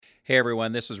Hey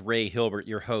everyone, this is Ray Hilbert,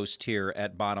 your host here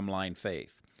at Bottom Line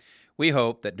Faith. We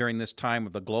hope that during this time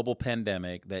of the global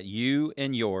pandemic that you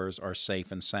and yours are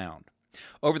safe and sound.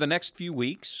 Over the next few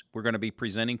weeks, we're going to be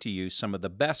presenting to you some of the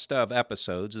best of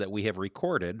episodes that we have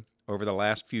recorded over the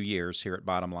last few years here at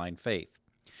Bottom Line Faith.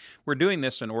 We're doing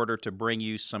this in order to bring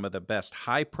you some of the best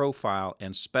high-profile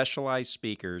and specialized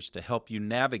speakers to help you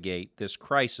navigate this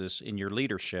crisis in your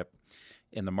leadership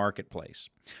in the marketplace.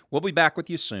 We'll be back with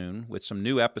you soon with some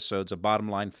new episodes of Bottom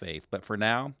Line Faith, but for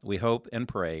now, we hope and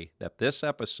pray that this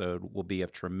episode will be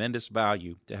of tremendous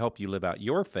value to help you live out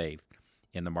your faith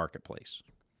in the marketplace.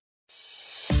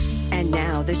 And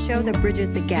now, the show that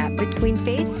bridges the gap between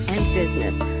faith and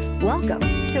business. Welcome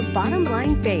to Bottom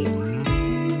Line Faith.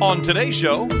 On today's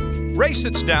show, Ray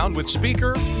sits down with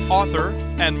speaker, author,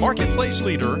 and marketplace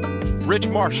leader, Rich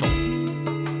Marshall.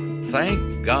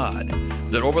 Thank God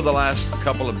that over the last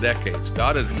couple of decades,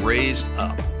 God has raised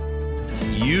up.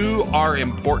 You are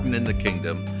important in the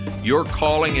kingdom. Your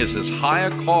calling is as high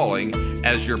a calling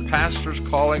as your pastor's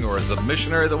calling or as a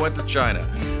missionary that went to China,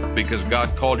 because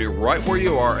God called you right where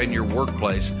you are in your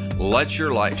workplace. Let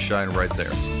your light shine right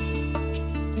there.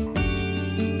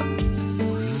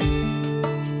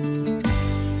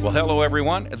 Well, hello,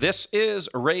 everyone. This is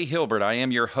Ray Hilbert. I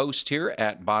am your host here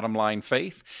at Bottom Line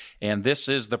Faith, and this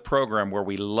is the program where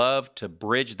we love to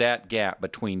bridge that gap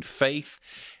between faith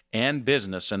and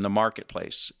business in the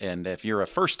marketplace. And if you're a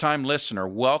first-time listener,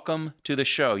 welcome to the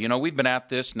show. You know, we've been at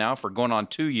this now for going on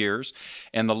 2 years,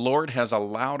 and the Lord has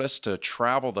allowed us to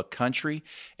travel the country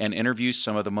and interview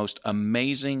some of the most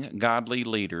amazing godly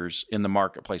leaders in the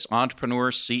marketplace,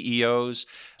 entrepreneurs, CEOs,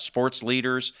 sports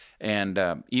leaders, and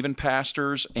even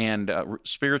pastors and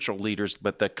spiritual leaders.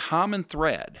 But the common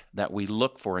thread that we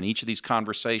look for in each of these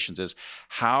conversations is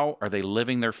how are they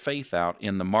living their faith out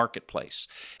in the marketplace?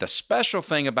 The special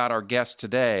thing about our guest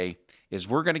today is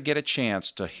we're going to get a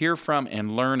chance to hear from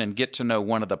and learn and get to know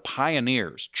one of the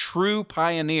pioneers, true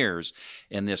pioneers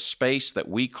in this space that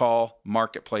we call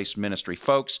marketplace ministry.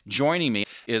 Folks, joining me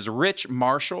is Rich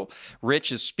Marshall.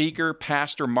 Rich is speaker,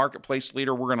 pastor, marketplace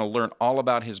leader. We're going to learn all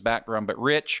about his background. But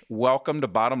Rich, welcome to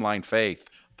Bottom Line Faith.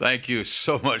 Thank you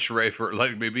so much, Ray, for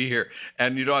letting me be here.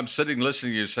 And, you know, I'm sitting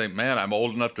listening to you saying, man, I'm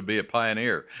old enough to be a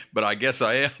pioneer, but I guess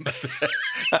I am.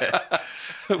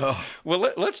 Oh.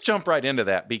 Well, let's jump right into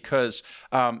that because,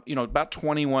 about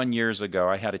 21 years ago,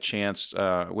 I had a chance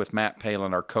with Matt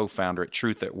Palin, our co-founder at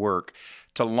Truth at Work,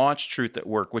 to launch Truth at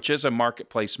Work, which is a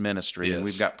marketplace ministry, yes. And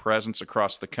we've got presence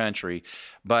across the country.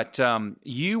 But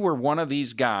you were one of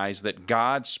these guys that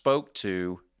God spoke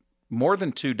to more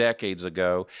than 2 decades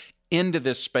ago into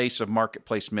this space of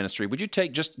marketplace ministry. Would you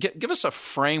give us a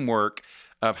framework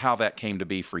of how that came to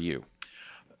be for you?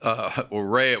 Well,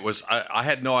 Ray, I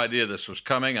had no idea this was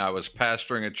coming. I was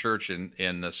pastoring a church in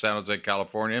San Jose,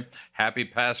 California. Happy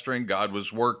pastoring. God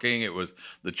was working.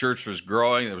 The church was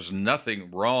growing. There was nothing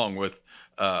wrong with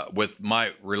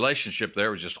my relationship there.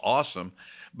 It was just awesome.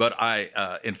 But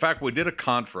in fact, we did a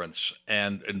conference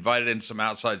and invited in some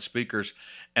outside speakers,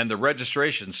 and the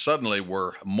registrations suddenly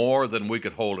were more than we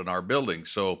could hold in our building.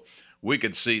 So we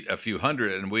could seat a few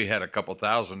hundred, and we had a couple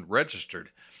thousand registered.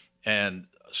 And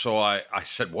so I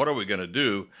said, what are we going to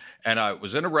do? And I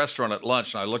was in a restaurant at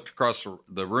lunch, and I looked across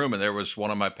the room, and there was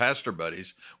one of my pastor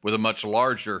buddies with a much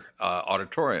larger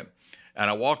auditorium. And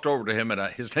I walked over to him,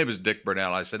 and his name is Dick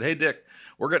Burnell. I said, hey, Dick,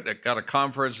 got a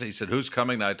conference. He said, who's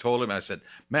coming? And I told him, I said,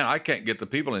 man, I can't get the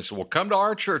people. And he said, well, come to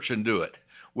our church and do it,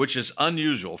 which is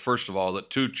unusual, first of all, that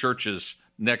 2 churches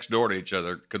next door to each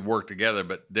other could work together,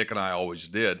 but Dick and I always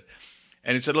did.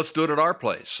 And he said, let's do it at our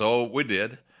place. So we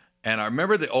did. And I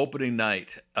remember the opening night,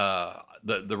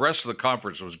 the rest of the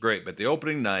conference was great, but the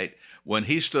opening night when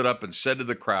he stood up and said to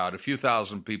the crowd, a few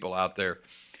thousand people out there,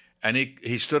 and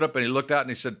he stood up and he looked out and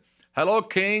he said, hello,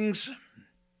 kings.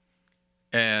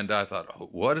 And I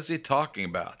thought, what is he talking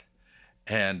about?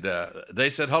 And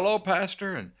they said, hello,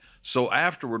 pastor. And so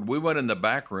afterward, we went in the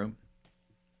back room,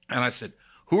 and I said,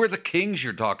 who are the kings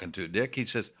you're talking to, Dick? He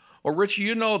says, well, Rich,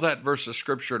 you know that verse of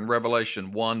scripture in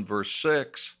Revelation 1, verse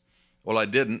 6. Well, I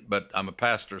didn't, but I'm a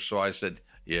pastor, so I said,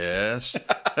 yes.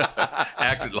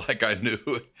 Acted like I knew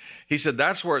it. He said,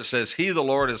 that's where it says, he, the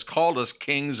Lord, has called us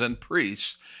kings and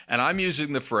priests. And I'm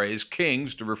using the phrase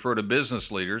kings to refer to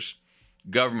business leaders,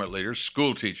 government leaders,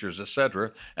 school teachers,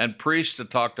 etc., and priests to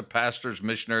talk to pastors,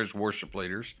 missionaries, worship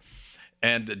leaders.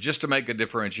 And just to make a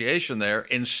differentiation there,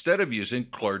 instead of using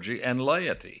clergy and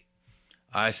laity.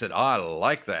 I said, I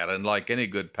like that. And like any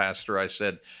good pastor, I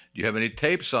said, do you have any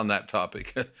tapes on that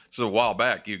topic? It's a while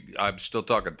back. I'm still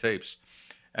talking tapes.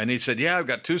 And he said, yeah, I've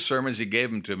got 2 sermons. He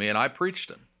gave them to me, and I preached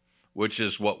them. which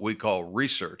is what we call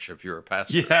research if you're a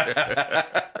pastor.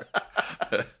 Yeah.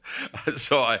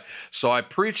 So I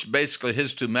preached basically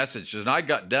his two messages, and I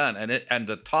got done, and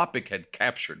the topic had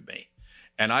captured me,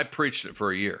 and I preached it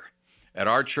for a year. At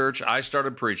our church, I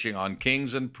started preaching on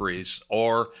kings and priests,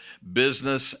 or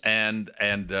business, and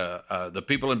the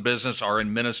people in business are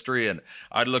in ministry. And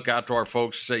I'd look out to our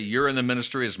folks and say, "You're in the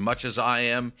ministry as much as I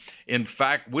am. In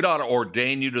fact, we'd ought to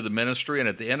ordain you to the ministry." And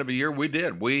at the end of the year, we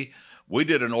did. We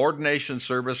did an ordination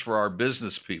service for our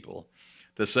business people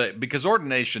to say, because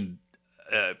ordination,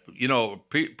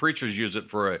 preachers use it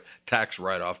for a tax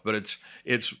write-off, but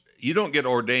it's you don't get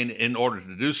ordained in order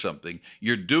to do something.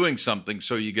 You're doing something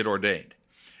so you get ordained.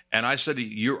 And I said,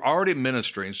 you're already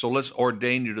ministering, so let's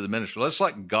ordain you to the ministry. Let's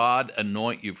let God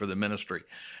anoint you for the ministry.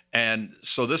 And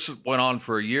so this went on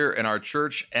for a year in our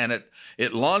church, and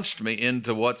it launched me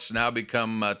into what's now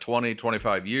become 20,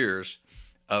 25 years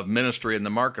of ministry in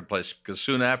the marketplace, because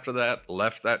soon after that,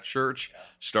 left that church,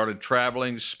 started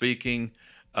traveling, speaking.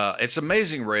 It's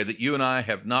amazing, Ray, that you and I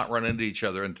have not run into each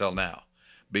other until now,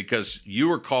 because you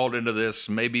were called into this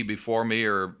maybe before me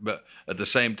or at the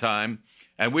same time,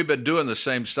 and we've been doing the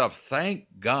same stuff.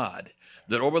 Thank God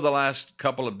that over the last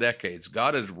couple of decades,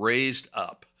 God has raised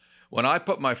up. When I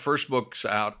put my first book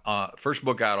out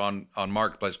on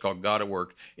Marketplace called God at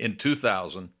Work in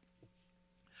 2000,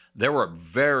 there were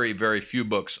very, very few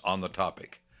books on the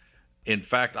topic. In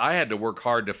fact, I had to work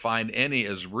hard to find any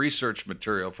as research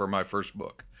material for my first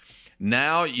book.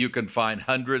 Now you can find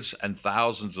hundreds and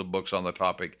thousands of books on the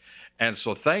topic. And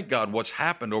so thank God what's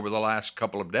happened over the last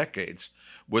couple of decades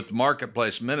with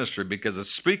marketplace ministry, because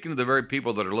it's speaking to the very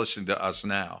people that are listening to us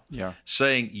now,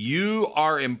 saying you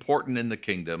are important in the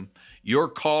kingdom. Your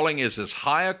calling is as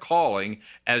high a calling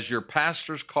as your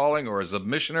pastor's calling or as a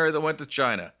missionary that went to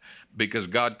China, because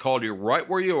God called you right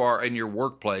where you are in your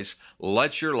workplace.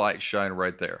 Let your light shine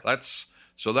right there. That's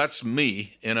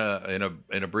me in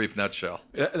a brief nutshell.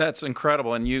 That's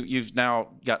incredible, and you've now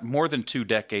got more than 2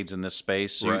 decades in this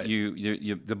space. Right.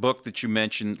 You the book that you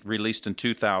mentioned released in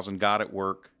 2000, God at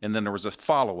Work, and then there was a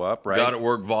follow-up, right? God at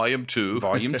Work, Volume 2.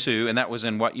 Volume 2, and that was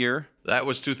in what year? That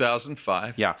was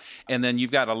 2005. Yeah, and then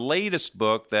you've got a latest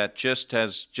book that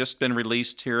has just been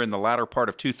released here in the latter part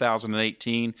of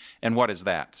 2018, and what is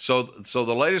that? So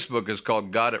the latest book is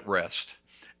called God at Rest,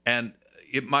 and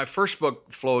my first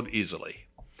book flowed easily.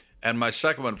 And my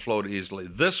second one flowed easily.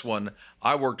 This one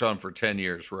I worked on for 10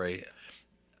 years, Ray.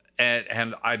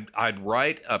 And I'd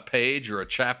write a page or a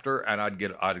chapter, and I'd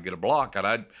get a block,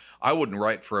 and I wouldn't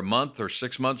write for a month or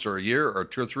 6 months or a year or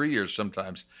 2 or 3 years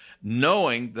sometimes,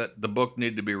 knowing that the book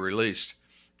needed to be released.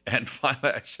 And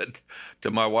finally, I said to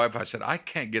my wife, I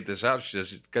can't get this out. She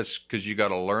says, because you got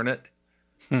to learn it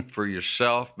for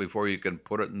yourself before you can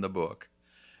put it in the book.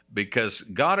 Because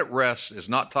God at Rest is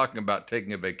not talking about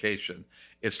taking a vacation.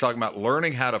 It's talking about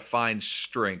learning how to find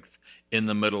strength in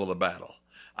the middle of the battle.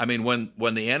 I mean,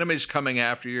 when the enemy's coming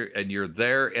after you and you're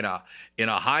there in a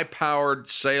high-powered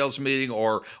sales meeting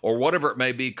or whatever it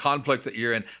may be, conflict that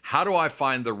you're in, how do I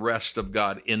find the rest of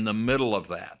God in the middle of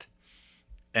that?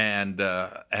 And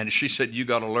she said, you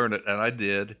got to learn it, and I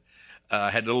did.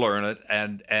 I had to learn it,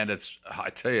 and I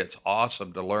tell you, it's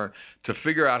awesome to learn, to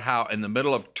figure out how in the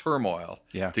middle of turmoil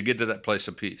to get to that place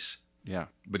of peace. Yeah.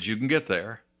 But you can get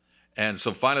there. And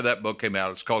so finally that book came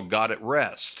out. It's called God at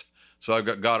Rest. So I've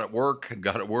got God at Work,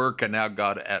 and now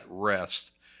God at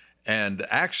Rest. And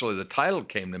actually the title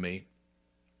came to me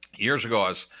years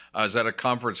ago. I was at a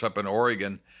conference up in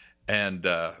Oregon, and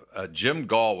Jim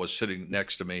Gall was sitting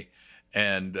next to me.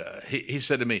 And he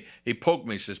said to me, he poked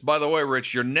me, he says, by the way,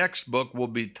 Rich, your next book will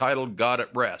be titled God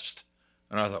at Rest.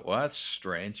 And I thought, well, that's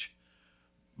strange.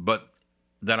 But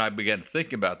then I began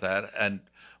thinking about that. And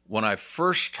when I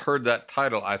first heard that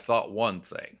title, I thought one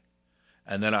thing.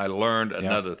 And then I learned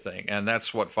another thing. And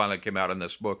that's what finally came out in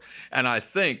this book. And I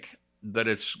think that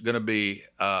it's going to be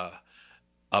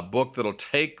a book that'll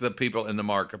take the people in the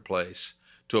marketplace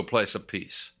to a place of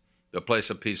peace, a place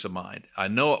of peace of mind. I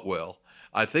know it will.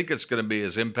 I think it's going to be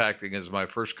as impacting as my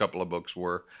first couple of books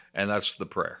were, and that's the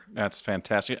prayer. That's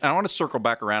fantastic. And I want to circle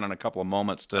back around in a couple of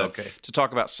moments to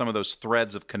talk about some of those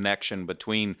threads of connection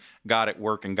between God at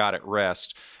Work and God at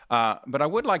Rest. But I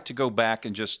would like to go back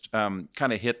and just kind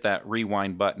of hit that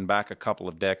rewind button back a couple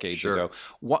of decades ago.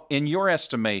 What, in your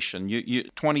estimation, you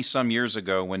 20-some years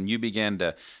ago, when you began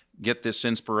to get this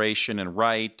inspiration and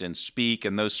write and speak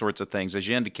and those sorts of things, as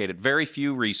you indicated, very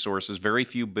few resources, very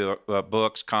few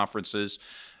books, conferences,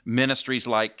 ministries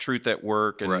like Truth at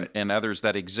Work and others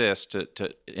that exist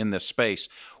in this space.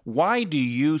 Why do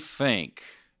you think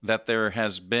that there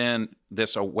has been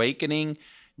this awakening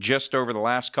just over the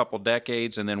last couple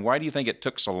decades? And then why do you think it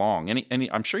took so long?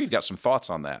 I'm sure you've got some thoughts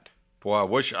on that. Boy,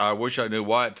 I wish I knew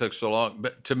why it took so long.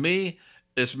 But to me,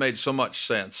 it's made so much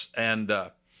sense. And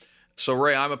so,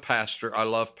 Ray, I'm a pastor. I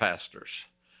love pastors.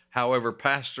 However,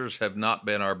 pastors have not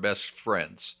been our best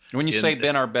friends. When you say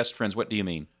been our best friends, what do you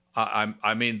mean?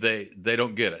 I mean, they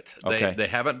don't get it. Okay. They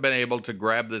haven't been able to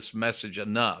grab this message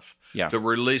enough to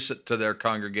release it to their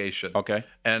congregation. Okay.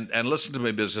 And listen to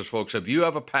me, business folks. If you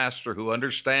have a pastor who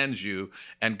understands you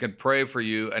and can pray for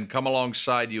you and come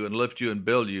alongside you and lift you and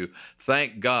build you,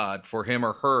 thank God for him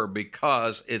or her,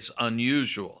 because it's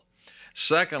unusual.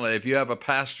 Secondly, if you have a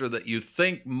pastor that you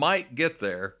think might get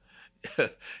there,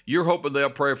 you're hoping they'll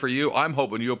pray for you. I'm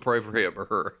hoping you'll pray for him or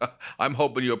her. I'm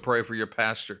hoping you'll pray for your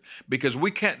pastor, because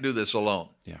we can't do this alone.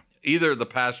 Yeah. Either the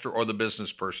pastor or the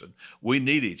business person. We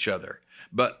need each other.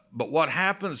 But what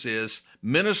happens is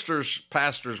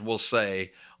pastors will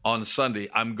say on Sunday,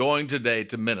 I'm going today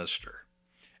to minister.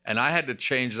 And I had to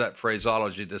change that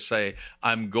phraseology to say,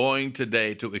 I'm going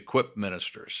today to equip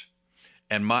ministers.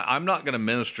 And I'm not going to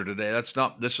minister today.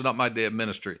 This is not my day of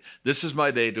ministry. This is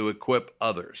my day to equip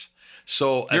others.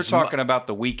 So you're talking about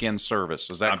the weekend service.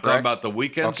 Is that correct? I'm talking about the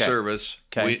weekend service.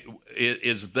 Okay. It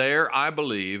is there, I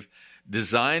believe,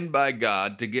 designed by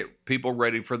God to get people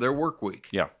ready for their work week.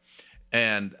 Yeah.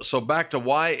 And so back to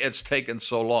why it's taken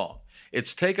so long.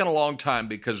 It's taken a long time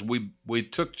because we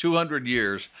took 200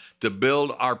 years to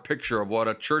build our picture of what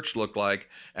a church looked like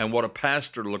and what a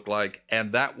pastor looked like,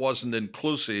 and that wasn't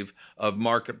inclusive of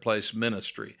marketplace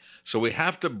ministry. So we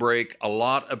have to break a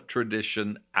lot of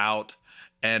tradition out,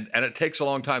 and it takes a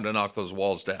long time to knock those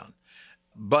walls down.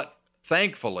 But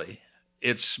thankfully,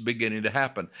 it's beginning to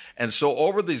happen. And so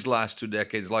over these last 2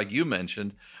 decades, like you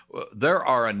mentioned, there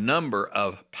are a number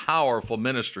of powerful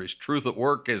ministries. Truth at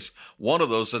Work is one of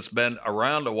those that's been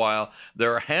around a while.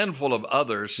 There are a handful of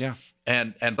others. Yeah.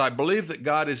 And I believe that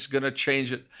God is going to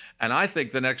change it. And I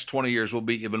think the next 20 years will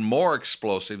be even more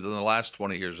explosive than the last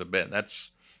 20 years have been. That's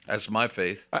my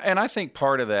faith. And I think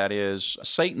part of that is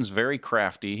Satan's very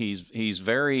crafty. He's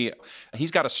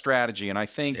got a strategy. And I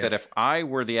think that if I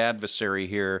were the adversary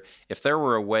here, if there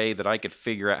were a way that I could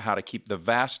figure out how to keep the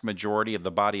vast majority of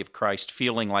the body of Christ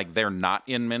feeling like they're not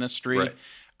in ministry,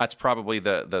 that's probably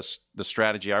the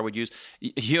strategy I would use.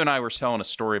 You and I were telling a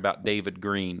story about David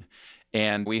Green.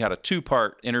 And we had a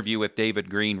 2-part interview with David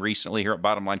Green recently here at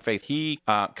Bottom Line Faith. He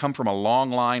come from a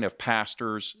long line of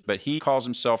pastors, but he calls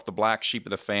himself the black sheep of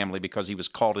the family because he was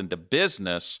called into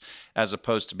business as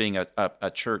opposed to being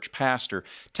a church pastor.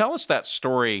 Tell us that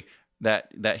story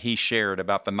that he shared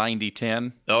about the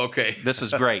 90-10. Okay. This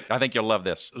is great. I think you'll love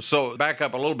this. So back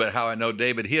up a little bit how I know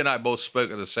David. He and I both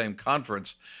spoke at the same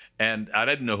conference, and I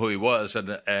didn't know who he was,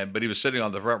 but he was sitting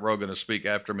on the front row going to speak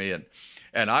after me.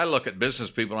 And I look at business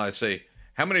people and I say,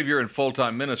 how many of you are in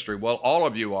full-time ministry? Well, all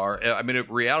of you are. I mean, the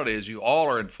reality is you all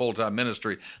are in full-time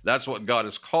ministry. That's what God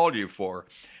has called you for.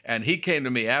 And he came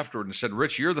to me afterward and said,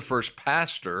 Rich, you're the first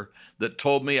pastor that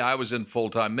told me I was in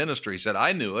full-time ministry. He said,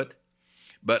 I knew it,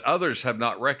 but others have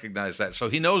not recognized that. So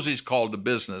he knows he's called to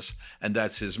business, and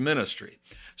that's his ministry.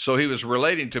 So he was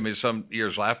relating to me some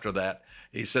years after that.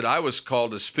 He said, I was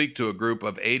called to speak to a group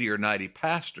of 80 or 90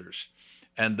 pastors,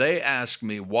 and they asked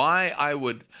me why I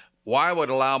would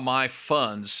allow my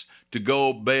funds to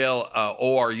go bail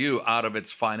ORU out of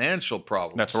its financial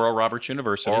problems. That's Oral Roberts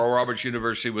University. Oral Roberts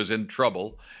University was in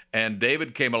trouble, and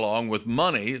David came along with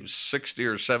money, 60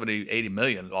 or 70, 80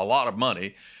 million, a lot of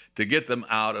money, to get them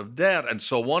out of debt. And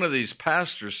so one of these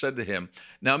pastors said to him,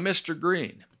 now, Mr.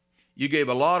 Green, you gave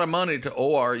a lot of money to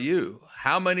ORU.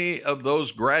 How many of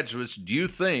those graduates do you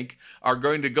think are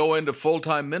going to go into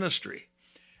full-time ministry?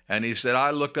 And he said,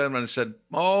 I looked at him and said,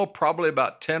 oh, probably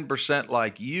about 10%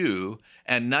 like you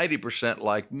and 90%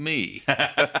 like me.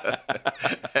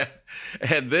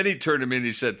 And then he turned to me and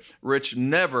he said, Rich,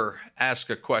 never ask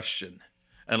a question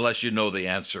unless you know the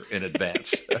answer in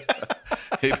advance.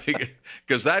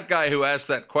 Because that guy who asked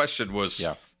that question was,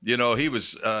 he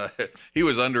was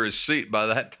under his seat by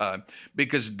that time,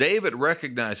 because David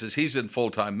recognizes he's in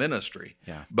full-time ministry.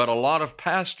 Yeah. But a lot of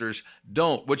pastors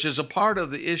don't, which is a part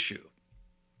of the issue.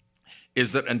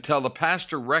 Is that until the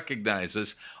pastor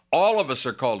recognizes all of us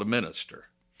are called to minister,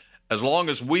 as long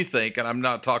as we think, and I'm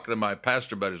not talking to my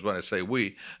pastor buddies when I say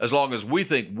we, as long as we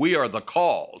think we are the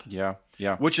called. Yeah.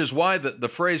 Which is why the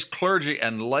phrase clergy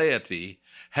and laity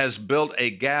has built a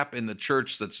gap in the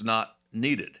church that's not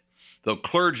needed. The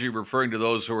clergy referring to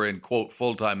those who are in, quote,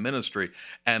 full-time ministry,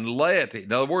 and laity.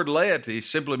 Now, the word laity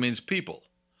simply means people.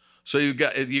 So you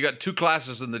got 2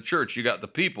 classes in the church. You got the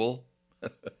people,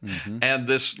 and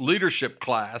this leadership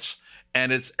class,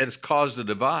 and it's caused a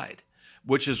divide.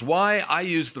 which is why I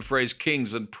use the phrase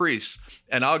kings and priests,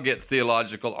 and I'll get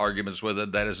theological arguments with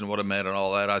it. That isn't what I meant and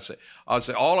all that. I'll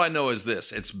say, all I know is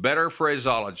this: it's better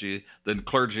phraseology than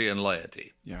clergy and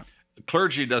laity. Yeah.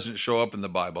 Clergy doesn't show up in the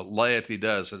Bible. Laity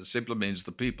does, and it simply means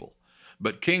the people.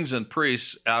 But kings and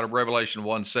priests out of Revelation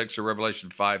 1:6 or Revelation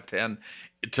 5:10,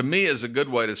 to me is a good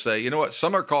way to say, you know what?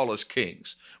 Some are called as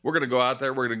kings. We're going to go out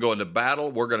there. We're going to go into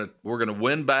battle. We're going to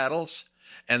win battles.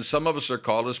 And some of us are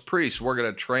called as priests. We're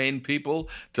going to train people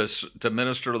to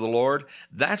minister to the Lord.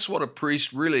 That's what a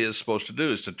priest really is supposed to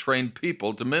do, is to train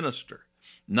people to minister,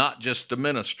 not just to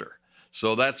minister.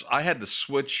 So I had to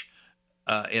switch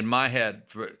in my head.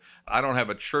 I don't have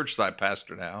a church that I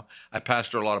pastor now. I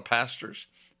pastor a lot of pastors,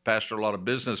 pastor a lot of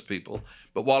business people.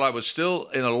 But while I was still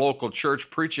in a local church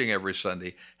preaching every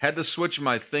Sunday, had to switch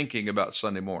my thinking about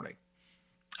Sunday morning.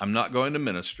 I'm not going to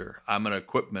minister. I'm going to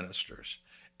equip ministers.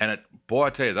 And boy, I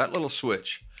tell you, that little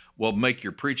switch will make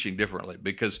your preaching differently,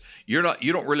 because you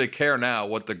don't really care now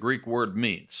what the Greek word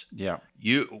means. Yeah.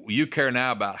 You care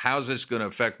now about how's this going to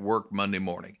affect work Monday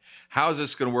morning? How's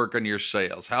this going to work on your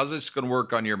sales? How's this going to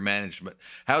work on your management?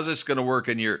 How's this going to work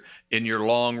in your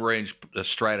long range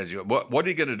strategy? What are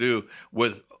you going to do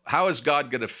with, how is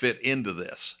God going to fit into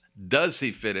this? Does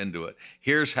he fit into it?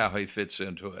 Here's how he fits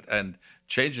into it, and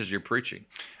changes your preaching.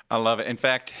 I love it. In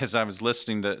fact, as I was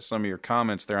listening to some of your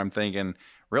comments there, I'm thinking,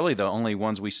 really the only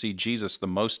ones we see Jesus the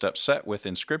most upset with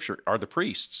in Scripture are the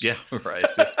priests. Yeah, right.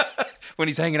 When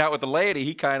he's hanging out with the laity,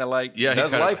 he kind of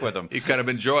does life with them. He kind of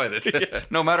enjoyed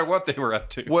it. No matter what they were up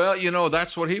to. Well,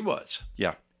 that's what he was.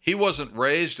 Yeah. He wasn't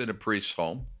raised in a priest's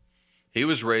home. He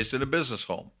was raised in a business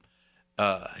home.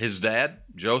 His dad,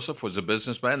 Joseph, was a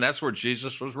businessman. That's where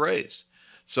Jesus was raised.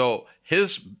 So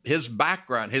his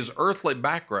background, his earthly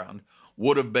background,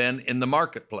 would have been in the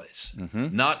marketplace,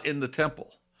 not in the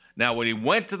temple. Now, when he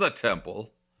went to the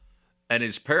temple and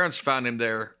his parents found him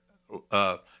there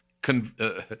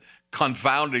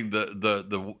confounding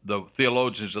the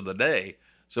theologians of the day,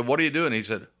 said, "What are you doing?" He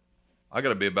said, "I got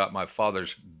to be about my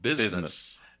Father's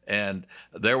business." And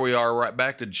there we are, right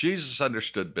back to Jesus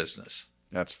understood business.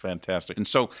 That's fantastic. And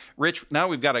so, Rich, now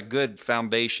we've got a good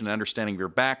foundation and understanding of your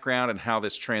background and how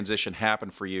this transition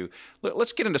happened for you.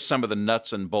 Let's get into some of the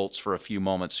nuts and bolts for a few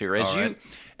moments here.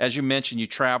 As you mentioned, you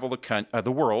travel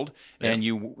the world, and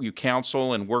you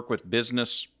counsel and work with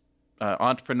business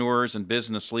entrepreneurs and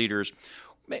business leaders.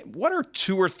 What are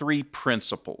 2 or 3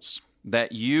 principles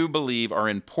that you believe are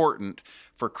important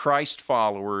for Christ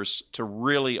followers to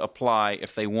really apply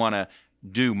if they want to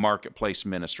do marketplace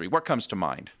ministry? What comes to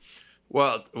mind?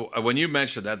 Well, when you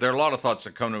mentioned that, there are a lot of thoughts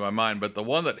that come to my mind, but the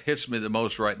one that hits me the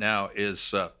most right now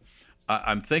is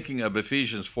I'm thinking of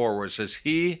Ephesians 4, where it says,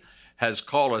 "He has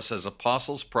called us as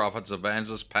apostles, prophets,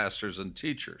 evangelists, pastors, and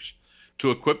teachers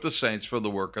to equip the saints for the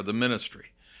work of the ministry."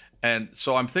 And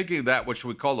so I'm thinking that which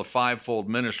we call the fivefold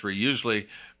ministry. Usually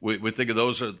we think of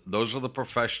those are the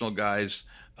professional guys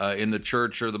in the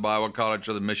church or the Bible college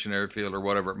or the missionary field or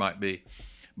whatever it might be.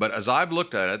 But as I've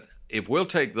looked at it, if we'll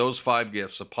take those 5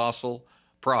 gifts, apostle,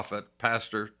 prophet,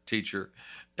 pastor, teacher,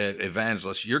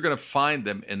 evangelist, you're going to find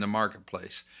them in the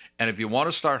marketplace. And if you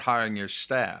want to start hiring your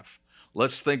staff,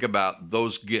 let's think about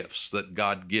those gifts that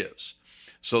God gives.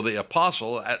 So the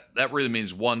apostle, that really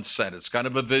means one set. It's kind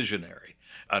of a visionary.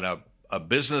 And a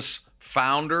business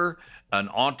founder, an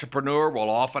entrepreneur will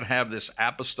often have this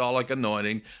apostolic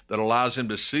anointing that allows him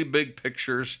to see big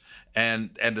pictures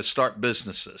and to start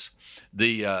businesses.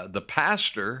 The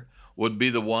pastor would be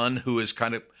the one who is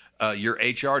kind of your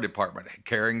HR department,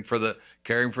 caring for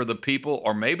the people,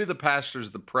 or maybe the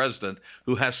pastor's the president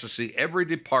who has to see every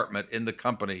department in the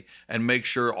company and make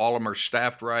sure all of them are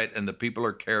staffed right and the people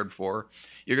are cared for.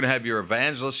 You're going to have your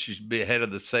evangelist. You should be head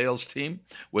of the sales team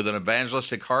with an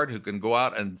evangelistic heart who can go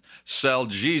out and sell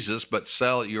Jesus, but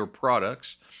sell your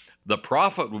products. The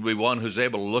prophet will be one who's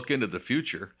able to look into the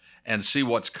future and see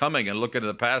what's coming and look into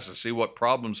the past and see what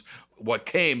problems, what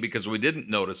came because we didn't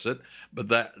notice it. But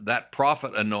that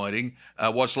prophet anointing,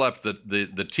 what's left,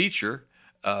 the teacher,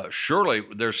 surely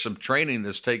there's some training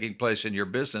that's taking place in your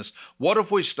business. What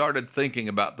if we started thinking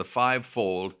about the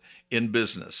fivefold in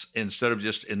business instead of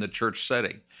just in the church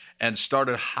setting, and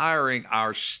started hiring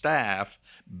our staff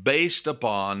based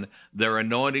upon their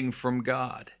anointing from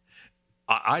God?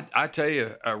 I tell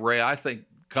you, Ray, I think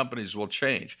companies will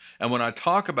change. And when I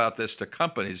talk about this to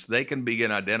companies, they can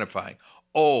begin identifying,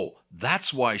 oh,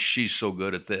 that's why she's so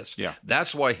good at this. Yeah.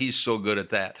 That's why he's so good at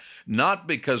that. Not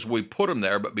because we put him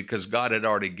there, but because God had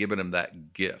already given him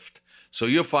that gift. So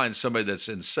you'll find somebody that's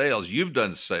in sales. You've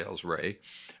done sales, Ray.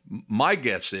 My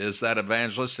guess is that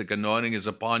evangelistic anointing is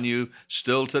upon you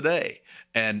still today.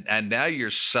 And now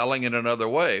you're selling in another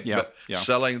way, but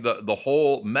selling the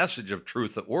whole message of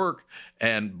truth at work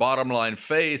and bottom line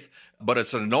faith. But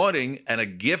it's an anointing and a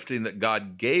gifting that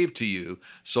God gave to you.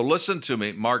 So listen to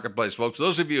me, marketplace folks.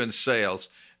 Those of you in sales,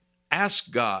 ask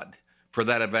God for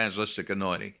that evangelistic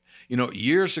anointing.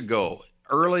 Years ago,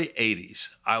 early 80s,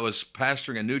 I was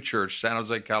pastoring a new church, San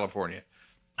Jose, California.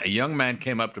 A young man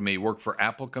came up to me, worked for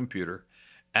Apple Computer.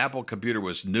 Apple Computer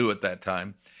was new at that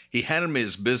time. He handed me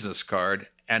his business card,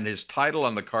 and his title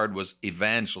on the card was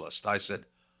evangelist. I said,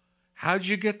 "How'd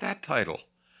you get that title?"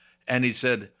 And he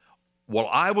said, "Well,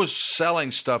 I was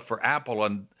selling stuff for Apple,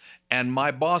 and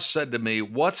my boss said to me,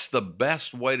 'What's the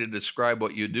best way to describe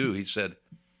what you do?' He said,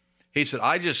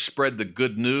 "I just spread the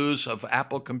good news of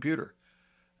Apple Computer."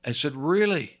 I said,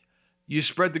 "Really? You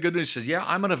spread the good news?" He said, "Yeah,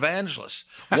 I'm an evangelist,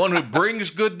 one who brings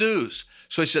good news."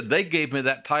 So he said, they gave me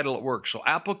that title at work. So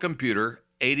Apple Computer,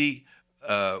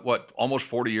 almost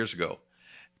 40 years ago,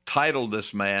 titled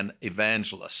this man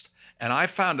evangelist. And I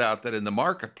found out that in the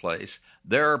marketplace,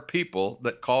 there are people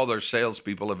that call their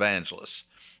salespeople evangelists,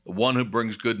 the one who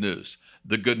brings good news,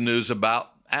 the good news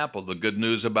about Apple, the good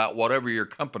news about whatever your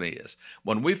company is.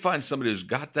 When we find somebody who's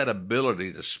got that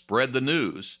ability to spread the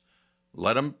news,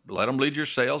 let them lead your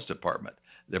sales department.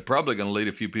 They're probably going to lead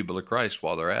a few people to Christ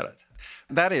while they're at it.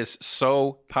 That is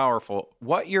so powerful.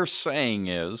 What you're saying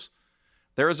is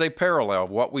there is a parallel of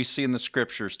what we see in the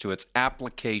scriptures to its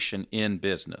application in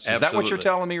business. Is that what you're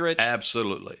telling me, Rich?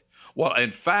 Absolutely. Well,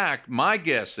 in fact, my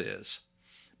guess is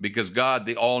because God,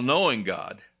 the all-knowing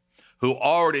God, who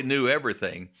already knew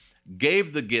everything,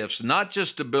 gave the gifts not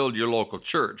just to build your local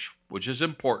church, which is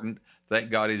important, thank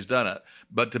God he's done it,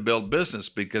 but to build business,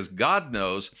 because God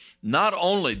knows not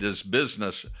only does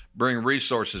business bring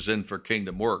resources in for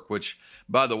kingdom work, which,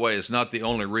 by the way, is not the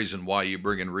only reason why you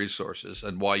bring in resources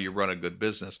and why you run a good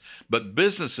business, but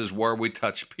business is where we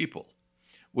touch people.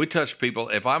 We touch people.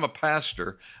 If I'm a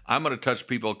pastor, I'm going to touch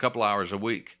people a couple hours a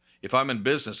week. If I'm in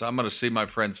business, I'm going to see my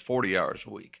friends 40 hours a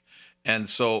week. And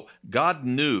so God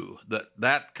knew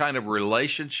that kind of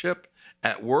relationship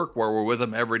at work, where we're with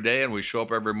them every day and we show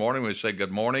up every morning, we say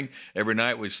good morning, every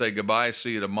night we say goodbye,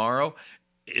 see you tomorrow,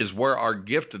 is where our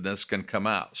giftedness can come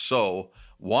out. So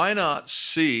why not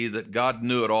see that God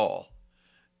knew it all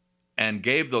and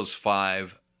gave those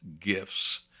 5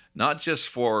 gifts, not just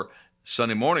for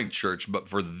Sunday morning church, but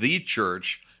for the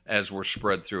church as we're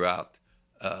spread throughout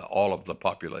all of the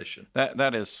population.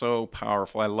 That is so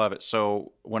powerful. I love it.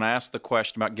 So when I asked the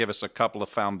question about give us a couple of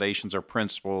foundations or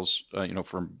principles,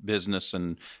 for business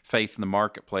and faith in the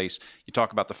marketplace, you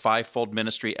talk about the 5-fold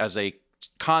ministry as a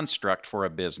construct for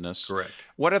a business. Correct.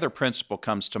 What other principle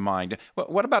comes to mind?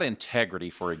 What about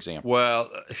integrity, for example? Well,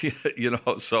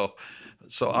 so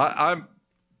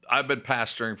I've been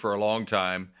pastoring for a long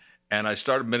time, and I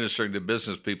started ministering to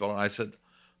business people, and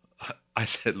I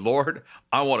said, "Lord,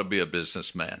 I want to be a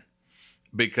businessman,"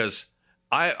 because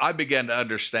I began to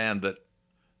understand that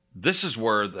this is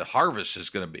where the harvest is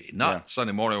going to be, not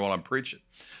Sunday morning while I'm preaching.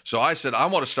 So I said, "I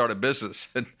want to start a business."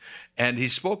 And he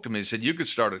spoke to me. He said, "You could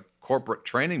start a corporate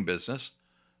training business."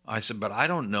 I said, "But I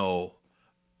don't know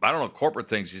corporate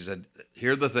things." He said,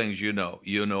 "Here are the things you know.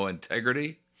 You know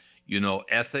integrity, you know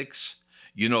ethics,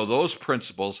 you know those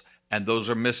principles, and those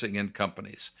are missing in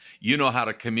companies. You know how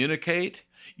to communicate.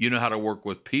 You know how to work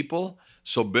with people.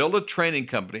 So build a training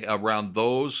company around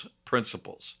those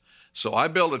principles." So I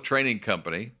built a training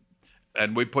company,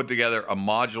 and we put together a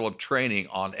module of training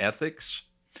on ethics,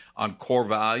 on core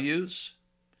values,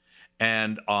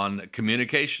 and on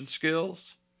communication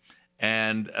skills,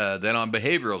 and then on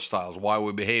behavioral styles, why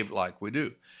we behave like we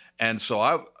do. And so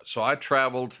I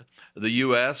traveled the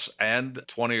U.S. and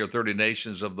 20 or 30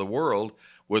 nations of the world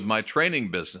with my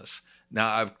training business.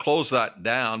 Now, I've closed that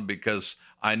down because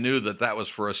I knew that was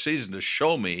for a season to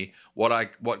show me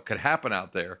what could happen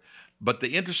out there. But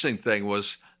the interesting thing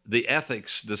was the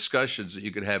ethics discussions that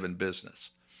you could have in business.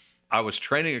 I was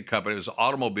training a company, it was an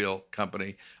automobile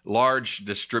company, large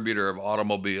distributor of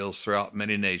automobiles throughout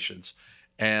many nations.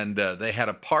 And they had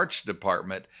a parts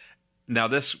department. Now,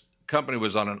 this company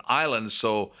was on an island,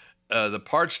 so the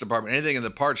parts department, anything in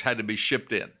the parts had to be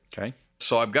shipped in. Okay.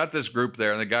 So I've got this group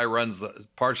there, and the guy runs the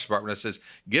parts department. I says,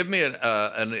 "Give me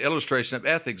an illustration of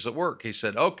ethics at work." He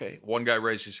said, "Okay." One guy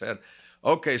raised his hand.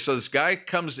 Okay, so this guy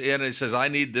comes in and he says, "I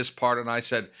need this part." And I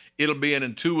said, "It'll be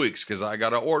in 2 weeks because I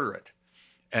got to order it."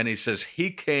 And he says,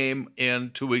 he came in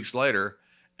 2 weeks later,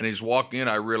 and he's walking in.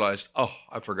 I realized,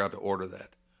 I forgot to order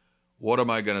that. What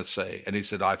am I going to say? And he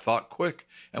said, "I thought quick."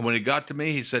 And when he got to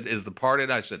me, he said, "Is the part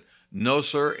in?" I said, "No,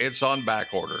 sir, it's on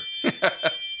back order."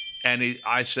 And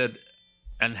I said,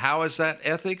 And how is that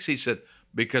ethics? He said,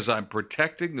 because I'm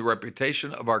protecting the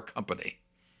reputation of our company.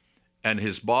 And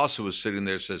his boss, who was sitting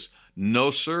there, says,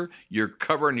 no, sir, you're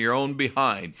covering your own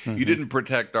behind. You didn't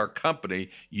protect our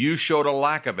company. You showed a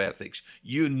lack of ethics.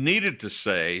 You needed to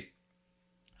say,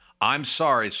 I'm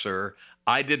sorry, sir,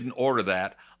 I didn't order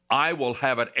that. I will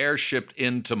have it airshipped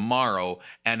in tomorrow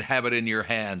and have it in your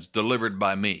hands, delivered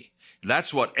by me.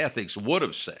 That's what ethics would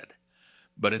have said.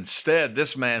 But instead,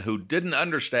 this man who didn't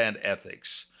understand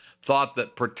ethics thought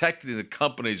that protecting the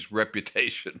company's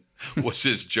reputation was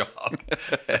his job.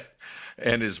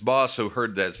 And his boss, who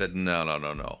heard that, said,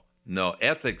 no,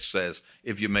 ethics says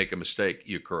if you make a mistake,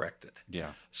 you correct it.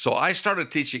 Yeah. So I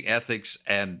started teaching ethics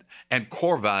and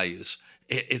core values.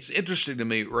 It's interesting to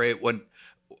me, Ray,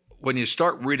 when you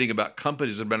start reading about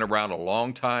companies that have been around a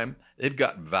long time, they've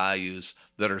got values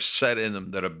that are set in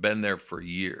them that have been there for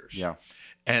years. Yeah.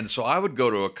 And so I would go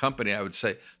to a company, I would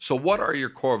say, so what are your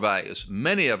core values?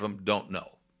 Many of them don't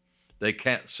know. They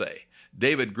can't say.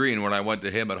 David Green, when I went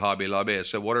to him at Hobby Lobby, I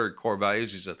said, what are your core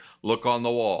values? He said, look on the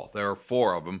wall. There are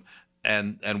 4 of them,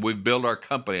 and we've built our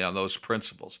company on those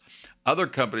principles. Other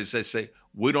companies, they say,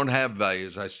 we don't have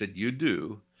values. I said, you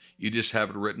do. You just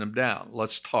haven't written them down.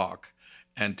 Let's talk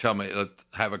and tell me, let's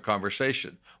have a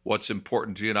conversation. What's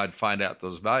important to you? And I'd find out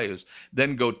those values.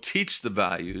 Then go teach the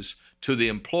values to the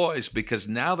employees, because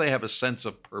now they have a sense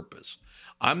of purpose.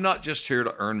 I'm not just here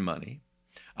to earn money.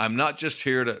 I'm not just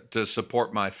here to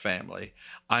support my family.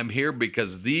 I'm here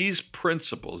because these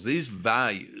principles, these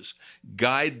values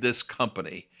guide this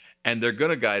company, and they're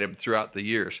going to guide them throughout the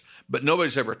years. But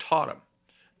nobody's ever taught them.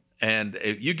 And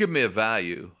if you give me a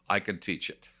value, I can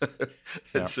teach it.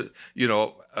 It's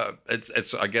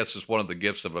I guess it's one of the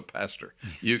gifts of a pastor.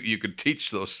 You can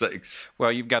teach those things.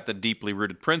 Well, you've got the deeply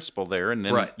rooted principle there, and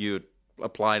then Right. you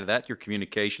apply to that your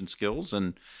communication skills,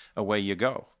 and away you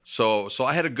go. So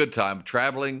I had a good time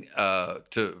traveling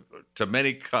to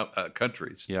many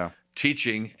countries,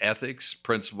 teaching ethics,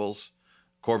 principles,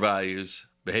 core values,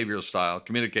 behavioral style,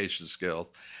 communication skills.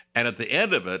 And at the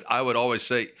end of it, I would always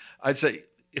say,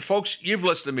 folks, you've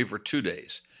listened to me for 2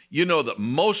 days. You know that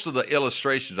most of the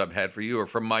illustrations I've had for you are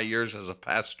from my years as a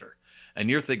pastor. And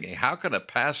you're thinking, how can a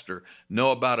pastor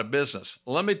know about a business?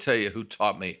 Let me tell you who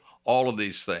taught me all of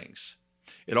these things.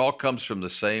 It all comes from the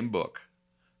same book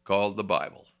called the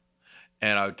Bible.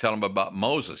 And I would tell them about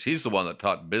Moses. He's the one that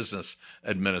taught business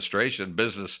administration,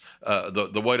 business,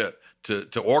 the way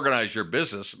to organize your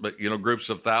business, but, groups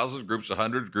of thousands, groups of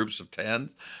hundreds, groups of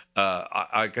tens.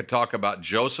 I could talk about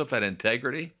Joseph and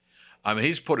integrity. I mean,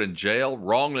 he's put in jail,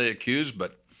 wrongly accused,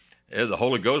 but the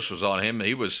Holy Ghost was on him.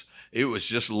 He was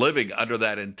just living under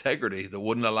that integrity that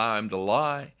wouldn't allow him to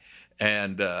lie.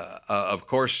 And, of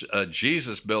course,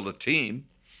 Jesus built a team.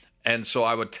 And so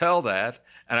I would tell that,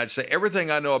 and I'd say, everything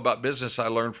I know about business I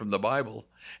learned from the Bible,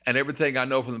 and everything I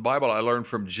know from the Bible I learned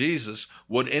from Jesus.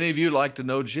 Would any of you like to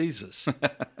know Jesus?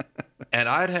 And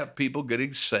I'd have people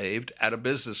getting saved at a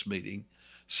business meeting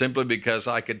simply because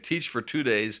I could teach for 2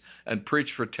 days and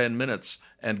preach for 10 minutes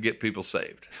and get people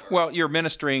saved. Well, you're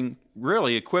ministering,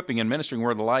 really equipping and ministering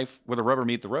where the rubber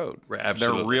meets the road.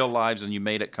 Absolutely. They're real lives, and you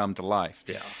made it come to life.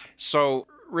 Yeah. So,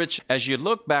 Rich, as you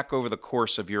look back over the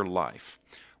course of your life,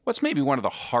 what's maybe one of the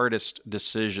hardest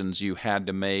decisions you had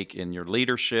to make in your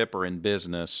leadership or in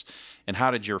business, and how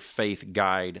did your faith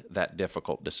guide that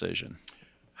difficult decision?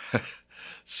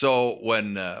 So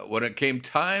when it came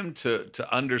time to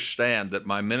understand that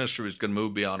my ministry was going to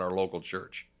move beyond our local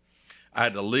church, I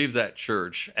had to leave that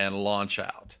church and launch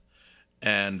out.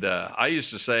 And I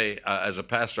used to say, as a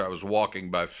pastor, I was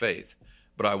walking by faith,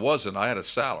 but I wasn't. I had a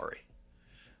salary.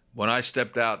 When I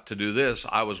stepped out to do this,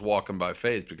 I was walking by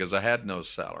faith because I had no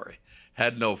salary,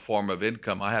 had no form of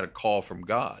income. I had a call from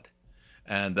God,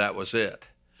 and that was it.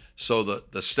 So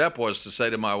the step was to say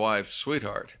to my wife,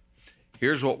 sweetheart,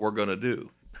 here's what we're going to do.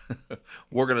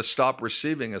 We're going to stop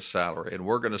receiving a salary, and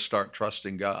we're going to start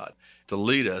trusting God to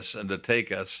lead us and to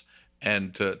take us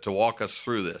and to walk us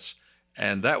through this.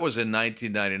 And that was in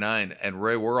 1999. And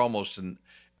Ray, we're almost in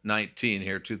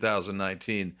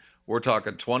 2019. We're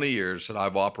talking 20 years that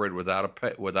I've operated without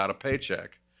a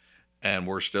paycheck, and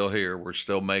we're still here. We're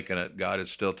still making it. God is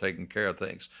still taking care of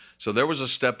things. So there was a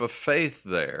step of faith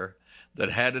there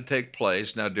that had to take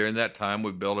place. Now, during that time,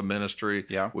 we built a ministry.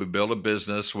 Yeah. We built a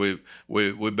business. We've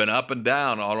been up and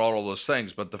down on all of those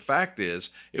things. But the fact is,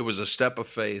 it was a step of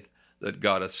faith that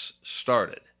got us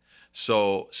started.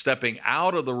 So stepping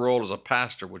out of the role as a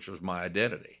pastor, which was my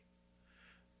identity,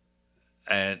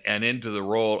 and into the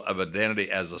role of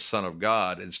identity as a son of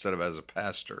God instead of as a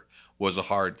pastor, was a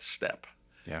hard step.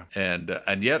 Yeah.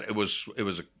 And yet it was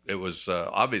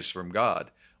obvious from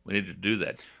God we needed to do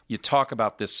that. you talk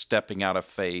about this stepping out of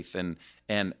faith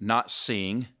and not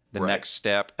seeing the Right. next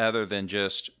step other than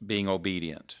just being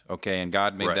obedient, okay? And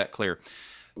God made Right. that clear.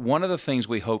 One of the things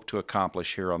we hope to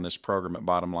accomplish here on this program at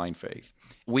Bottom Line Faith,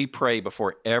 we pray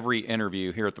before every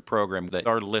interview here at the program that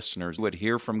our listeners would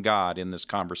hear from God in this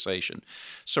conversation.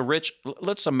 So, Rich,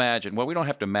 let's imagine, well, we don't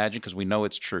have to imagine because we know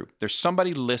it's true. There's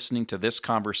somebody listening to this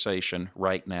conversation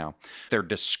right now. They're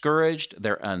discouraged,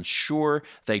 they're unsure,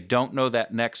 they don't know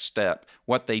that next step.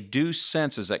 What they do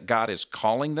sense is that God is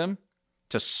calling them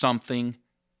to something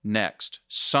next,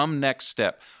 some next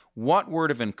step. What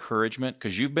word of encouragement,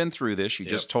 because you've been through this, you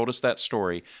just told us that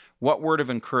story, what word of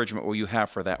encouragement will you have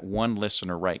for that one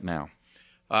listener right now?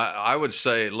 I would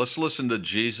say, let's listen to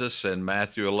Jesus in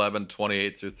Matthew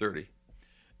 11:28 through 30.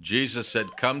 Jesus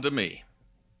said, "Come to me,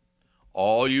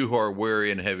 all you who are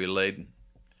weary and heavy laden."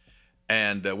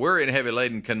 And weary and heavy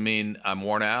laden can mean I'm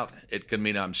worn out. It can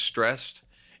mean I'm stressed.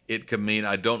 It can mean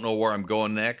I don't know where I'm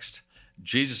going next.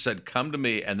 Jesus said, "Come to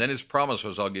me," and then his promise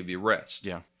was, "I'll give you rest."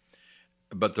 Yeah.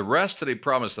 But the rest that he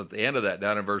promised at the end of that,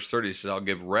 down in verse 30, he says, "I'll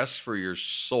give rest for your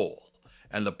soul."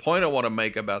 And the point I want to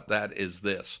make about that is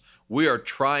this. We are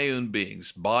triune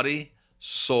beings, body,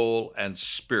 soul, and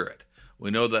spirit.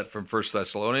 We know that from 1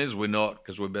 Thessalonians. We know it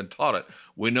because we've been taught it.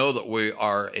 We know that we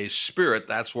are a spirit.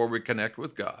 That's where we connect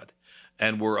with God.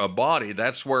 And we're a body.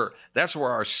 That's where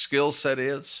our skill set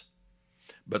is.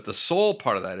 But the soul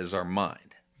part of that is our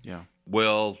mind. Yeah.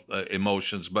 Will,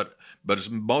 emotions, but it's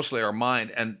mostly our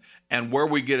mind. And where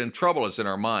we get in trouble is in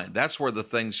our mind. That's where the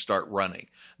things start running.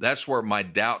 That's where my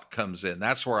doubt comes in.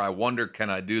 That's where I wonder, can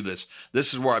I do this?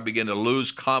 This is where I begin to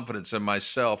lose confidence in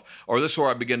myself, or this is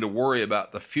where I begin to worry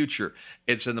about the future.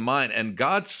 It's in the mind. And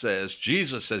God says,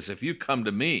 Jesus says, if you come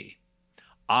to me,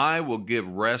 I will give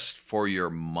rest for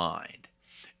your mind.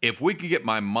 If we can get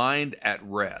my mind at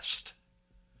rest,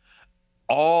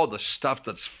 all the stuff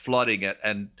that's flooding it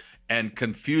and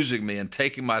confusing me and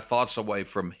taking my thoughts away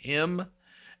from him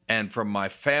and from my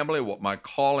family, what my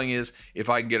calling is, if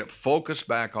I can get it focused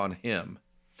back on him,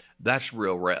 that's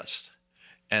real rest.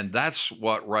 And that's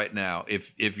what right now,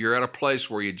 if you're at a place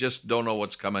where you just don't know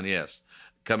what's coming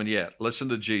yet, listen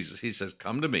to Jesus. He says,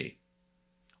 "Come to me,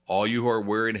 all you who are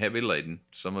weary and heavy laden,"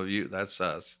 some of you, that's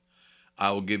us,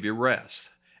 "I will give you rest."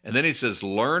 And then he says,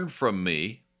 "Learn from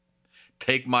me.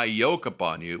 Take my yoke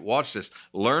upon you." Watch this.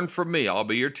 "Learn from me. I'll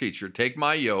be your teacher. Take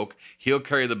my yoke. He'll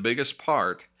carry the biggest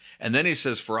part." And then he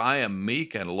says, "For I am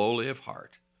meek and lowly of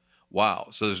heart." Wow.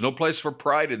 So there's no place for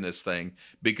pride in this thing,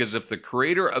 because if the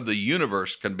creator of the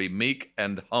universe can be meek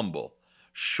and humble,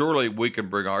 surely we can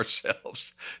bring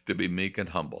ourselves to be meek and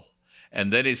humble.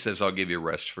 And then he says, "I'll give you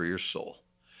rest for your soul."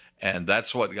 And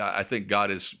that's what I think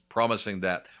God is promising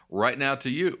that right now to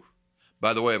you.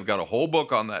 By the way, I've got a whole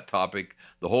book on that topic.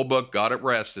 The whole book, God at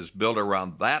Rest, is built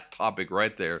around that topic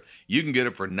right there. You can get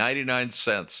it for 99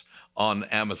 cents on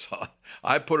Amazon.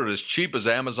 I put it as cheap as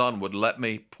Amazon would let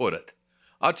me put it.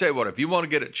 I'll tell you what, if you want to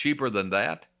get it cheaper than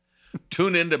that,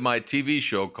 tune into my TV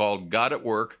show called God at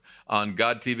Work on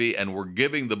God TV, and we're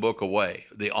giving the book away,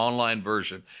 the online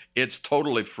version. It's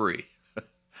totally free.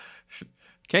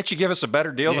 Can't you give us a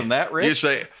better deal than that, Rich? You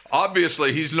say,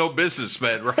 obviously, he's no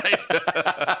businessman, right?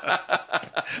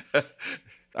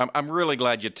 I'm really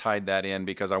glad you tied that in,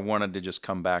 because I wanted to just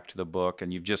come back to the book,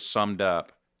 and you've just summed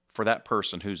up for that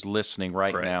person who's listening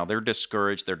right now. They're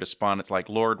discouraged, they're despondent. It's like,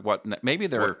 Lord, maybe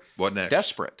they're what next?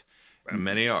 Desperate.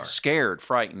 Many are. Scared,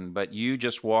 frightened, but you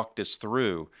just walked us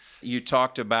through. You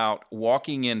talked about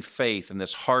walking in faith and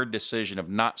this hard decision of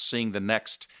not seeing the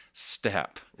next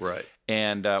step. Right.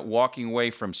 And walking away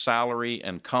from salary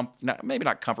and maybe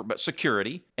not comfort, but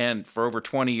security. And for over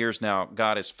 20 years now,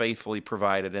 God has faithfully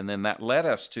provided. And then that led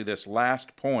us to this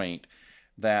last point,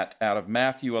 that out of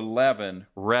Matthew 11,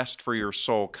 rest for your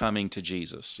soul coming to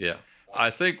Jesus. Yeah. I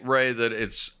think, Ray, that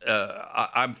it's,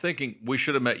 I'm thinking we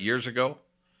should have met years ago,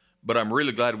 but I'm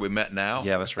really glad we met now.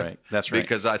 Yeah, that's right. That's right.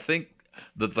 Because I think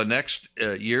that the next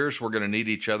years we're going to need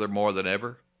each other more than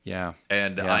ever. Yeah.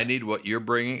 And I need what you're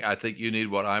bringing. I think you need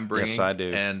what I'm bringing. Yes, I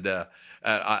do. And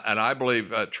I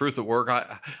believe Truth at Work.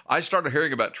 I started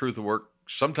hearing about Truth at Work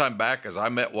sometime back as I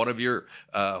met one of your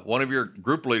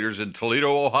group leaders in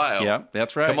Toledo, Ohio. Yeah,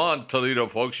 that's right. Come on, Toledo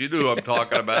folks, you know who I'm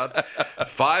talking about.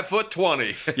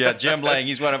 5'20". Yeah, Jim Lang.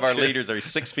 He's one of our leaders. He's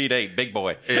 6'8", big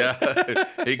boy. Yeah,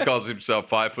 he calls himself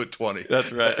 5'20".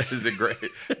 That's right. He's a great.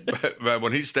 But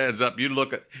when he stands up, you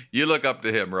look up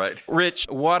to him, right? Rich,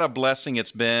 what a blessing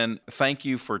it's been. Thank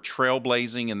you for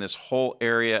trailblazing in this whole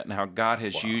area and how God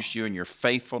has used you and your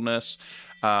faithfulness.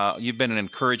 You've been an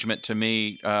encouragement to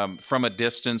me from a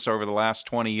distance over the last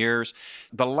 20 years.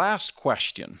 The last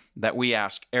question that we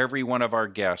ask every one of our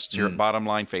guests here at Bottom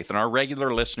Line Faith, and our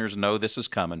regular listeners know this is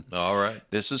coming. All right.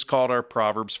 This is called our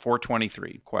Proverbs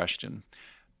 4:23 question.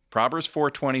 Proverbs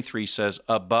 4:23 says,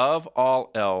 "Above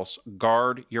all else,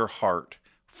 guard your heart,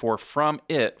 for from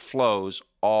it flows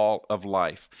all of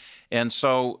life." And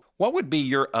so what would be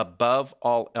your above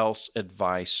all else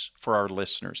advice for our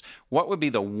listeners? What would be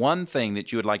the one thing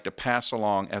that you would like to pass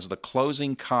along as the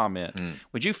closing comment?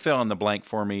 Would you fill in the blank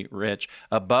for me, Rich?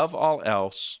 Above all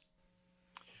else.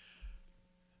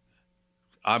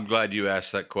 I'm glad you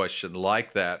asked that question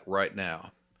like that right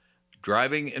now.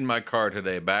 Driving in my car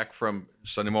today back from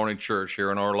Sunday morning church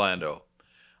here in Orlando,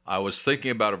 I was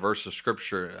thinking about a verse of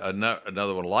Scripture,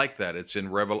 another one like that. It's in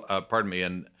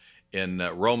Romans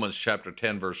chapter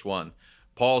 10, verse 1.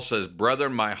 Paul says,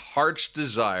 "Brethren, my heart's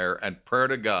desire and prayer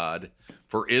to God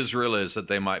for Israel is that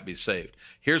they might be saved."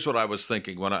 Here's what I was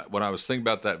thinking when I was thinking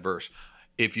about that verse.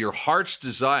 If your heart's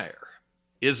desire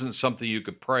isn't something you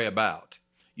could pray about,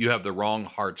 you have the wrong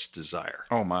heart's desire.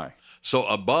 Oh, my. So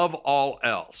above all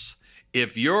else,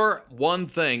 if your one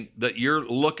thing that you're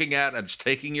looking at and it's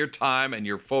taking your time and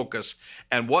your focus,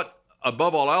 and what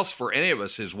above all else for any of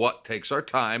us is what takes our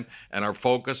time and our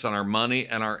focus and our money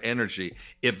and our energy,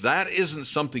 if that isn't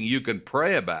something you can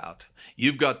pray about,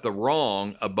 you've got the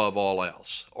wrong above all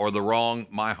else, or the wrong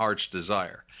my heart's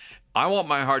desire. I want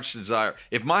my heart's desire.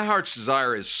 If my heart's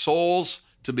desire is souls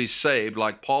to be saved,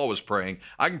 like Paul was praying,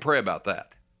 I can pray about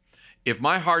that. If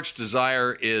my heart's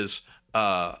desire is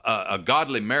a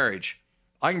godly marriage,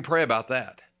 I can pray about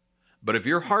that. But if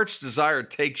your heart's desire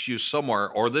takes you somewhere,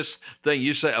 or this thing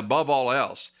you say above all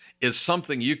else is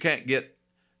something you can't get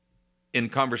in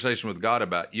conversation with God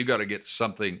about, you got to get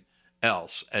something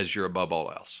else as your above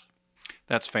all else.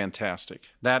 That's fantastic.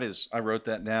 That is, I wrote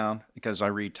that down because I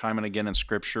read time and again in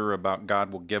Scripture about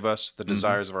God will give us the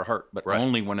desires of our heart, but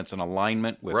only when it's in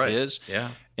alignment with His.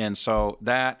 Yeah. And so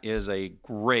that is a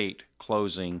great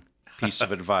closing piece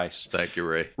of advice. Thank you,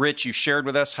 Ray. Rich, you shared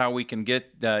with us how we can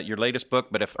get your latest book,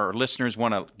 but if our listeners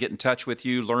want to get in touch with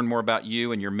you, learn more about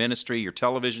you and your ministry, your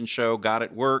television show, God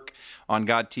at Work on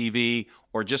God TV,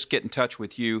 or just get in touch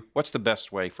with you, what's the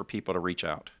best way for people to reach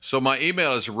out? So my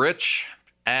email is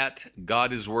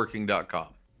rich@godisworking.com.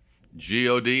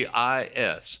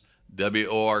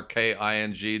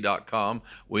 GODISWORKING.com.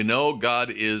 We know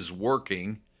God is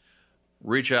working.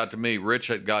 Reach out to me,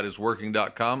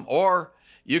 rich@godisworking.com, or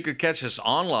you could catch us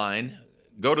online.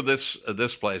 Go to this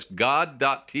place,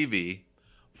 god.tv/VOD,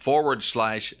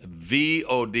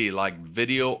 like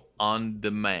video on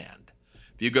demand.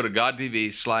 If you go to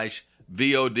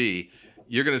god.tv/VOD,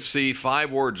 you're going to see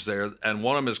 5 words there, and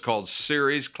one of them is called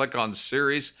Series. Click on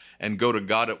Series and go to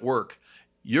God at Work.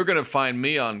 You're going to find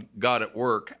me on God at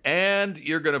Work, and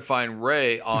you're going to find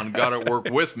Ray on God at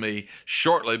Work with me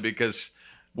shortly, because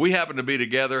we happen to be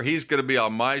together. He's going to be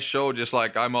on my show just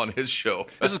like I'm on his show.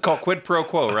 This is called Quid Pro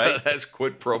Quo, right? That's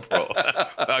Quid Pro Quo.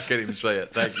 I can't even say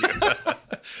it. Thank you.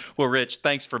 Well, Rich,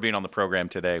 thanks for being on the program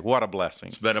today. What a blessing.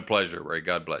 It's been a pleasure, Ray.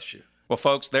 God bless you. Well,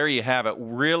 folks, there you have it.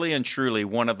 Really and truly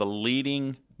one of the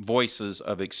leading voices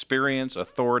of experience,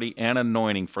 authority, and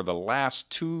anointing for the last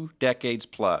 2 decades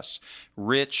plus,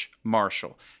 Rich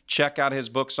Marshall. Check out his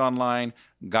books online,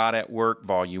 God at Work,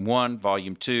 Volume 1,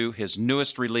 Volume 2, his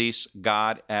newest release,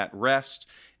 God at Rest.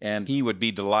 And he would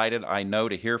be delighted, I know,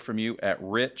 to hear from you at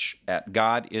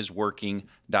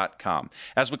rich@godisworking.com.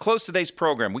 As we close today's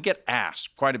program, we get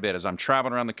asked quite a bit as I'm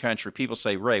traveling around the country. People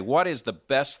say, Ray, what is the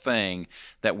best thing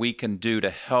that we can do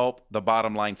to help the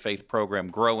Bottom Line Faith program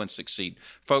grow and succeed?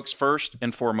 Folks, first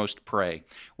and foremost, pray.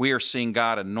 We are seeing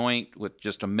God anoint with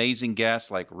just amazing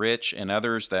guests like Rich and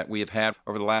others that we have had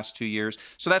over the last 2 years.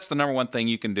 So that's the number one thing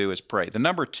you can do is pray. The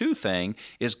number 2 thing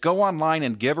is go online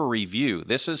and give a review.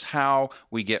 This is how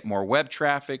we get more web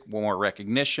traffic, more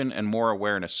recognition, and more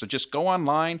awareness. So just go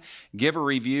online, give a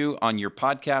review on your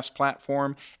podcast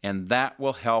platform, and that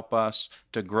will help us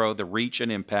to grow the reach and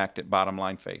impact at Bottom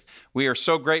Line Faith. We are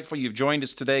so grateful you've joined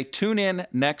us today. Tune in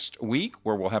next week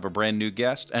where we'll have a brand new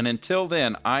guest. And until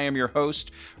then, I am your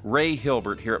host, Ray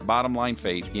Hilbert, here at Bottom Line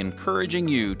Faith, encouraging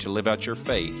you to live out your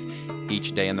faith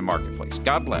each day in the marketplace.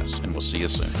 God bless, and we'll see you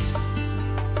soon.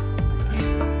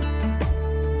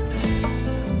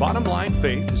 Bottom Line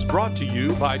Faith is brought to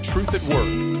you by Truth at Work.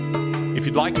 If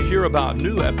you'd like to hear about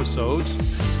new episodes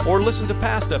or listen to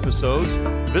past episodes,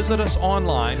 visit us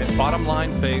online at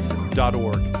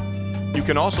bottomlinefaith.org. You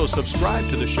can also subscribe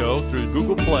to the show through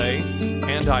Google Play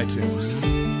and iTunes.